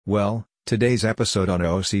Well, today's episode on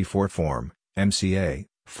AOC4 Form, MCA,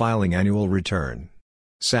 filing annual return.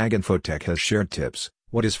 SAG Infotech has shared tips.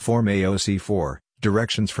 What is Form AOC4,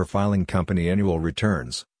 directions for filing company annual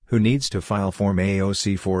returns, who needs to file Form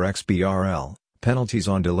AOC4 XBRL, penalties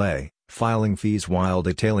on delay, filing fees while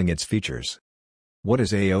detailing its features. What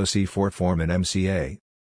is AOC4 Form and MCA?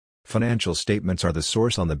 Financial statements are the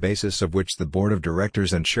source on the basis of which the board of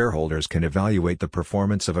directors and shareholders can evaluate the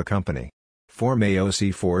performance of a company. Form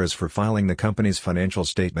AOC4 is for filing the company's financial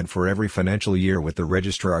statement for every financial year with the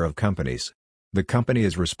Registrar of Companies. The company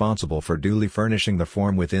is responsible for duly furnishing the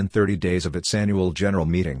form within 30 days of its annual general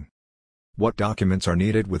meeting. What documents are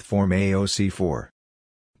needed with Form AOC4?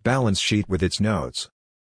 Balance sheet with its notes.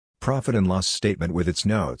 Profit and loss statement with its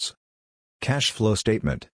notes. Cash flow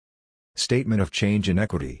statement. Statement of change in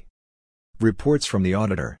equity. Reports from the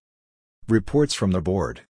auditor. Reports from the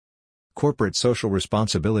board. Corporate social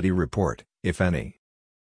responsibility report, if any.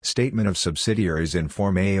 Statement of subsidiaries in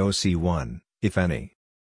Form AOC1, if any.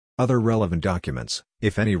 Other relevant documents,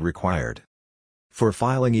 if any required. For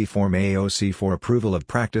filing e-Form AOC4 approval of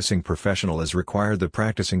practicing professional is required the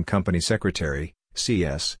practicing company secretary,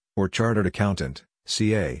 CS, or chartered accountant,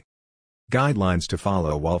 CA. Guidelines to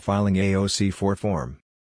follow while filing AOC4 form.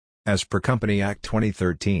 As per Company Act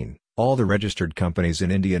 2013, all the registered companies in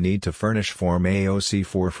India need to furnish Form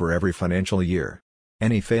AOC4 for every financial year.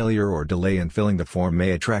 Any failure or delay in filling the form may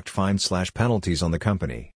attract fines/penalties on the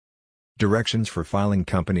company. Directions for filing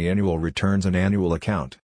company annual returns and annual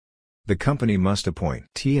account. The company must appoint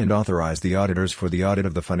and authorize the auditors for the audit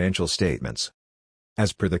of the financial statements.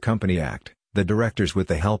 As per the Company Act, the directors with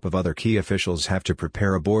the help of other key officials have to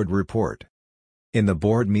prepare a board report. In the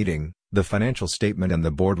board meeting, the financial statement and the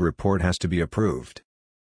board report has to be approved.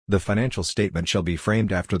 The financial statement shall be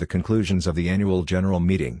framed after the conclusions of the annual general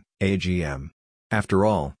meeting, AGM. After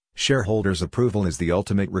all, shareholders' approval is the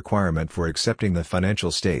ultimate requirement for accepting the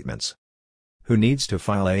financial statements. Who needs to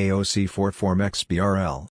file AOC4 Form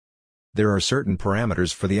XBRL? There are certain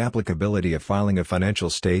parameters for the applicability of filing a financial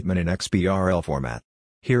statement in XBRL format.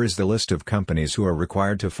 Here is the list of companies who are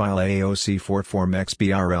required to file AOC4 Form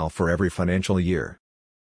XBRL for every financial year.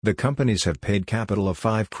 The companies have paid capital of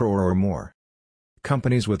 5 crore or more.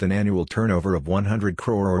 Companies with an annual turnover of 100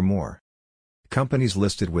 crore or more. Companies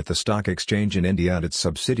listed with the stock exchange in India and its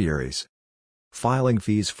subsidiaries. Filing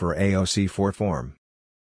fees for AOC4 form.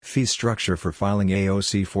 Fee structure for filing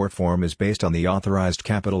AOC4 form is based on the authorized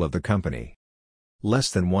capital of the company.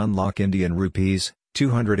 Less than 1 lakh Indian rupees,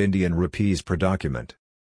 200 Indian rupees per document.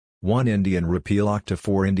 1 Indian rupee lakh to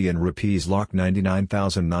 4 Indian rupees lakh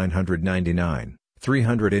 99,999,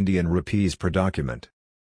 300 Indian rupees per document.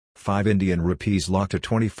 5 Indian rupees lakh to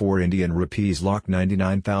 24 Indian rupees lakh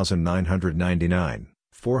 99,999,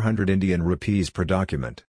 400 Indian rupees per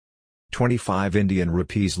document. 25 Indian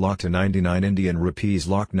rupees lakh to 99 Indian rupees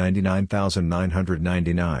lakh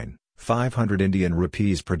 99,999, 500 Indian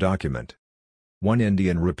rupees per document. 1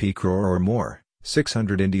 Indian rupee crore or more,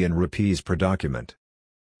 600 Indian rupees per document.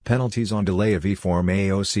 Penalties on delay of e-Form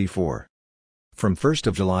AOC4. From 1st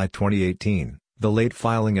of July 2018, the late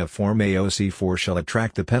filing of Form AOC4 shall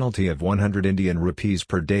attract the penalty of 100 Indian rupees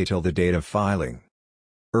per day till the date of filing.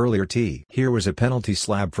 Earlier here was a penalty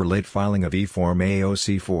slab for late filing of e-Form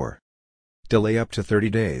AOC4. Delay up to 30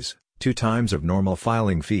 days, 2 times of normal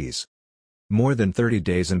filing fees. More than 30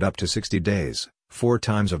 days and up to 60 days, 4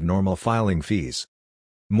 times of normal filing fees.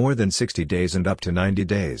 More than 60 days and up to 90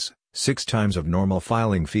 days, 6 times of normal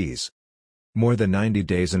filing fees. More than 90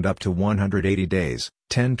 days and up to 180 days,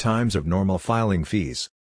 10 times of normal filing fees.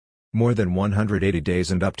 More than 180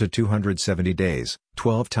 days and up to 270 days,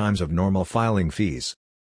 12 times of normal filing fees.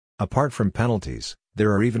 Apart from penalties,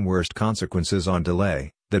 there are even worse consequences on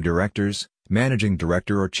delay. The directors, managing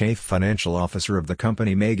director or chief financial officer of the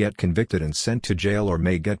company may get convicted and sent to jail or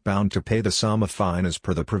may get bound to pay the sum of fine as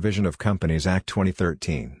per the provision of Companies Act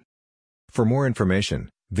 2013. For more information,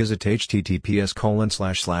 visit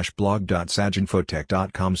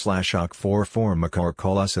https://blog.saginfotech.com/OC4form or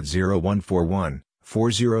call us at 0141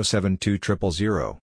 4072 000.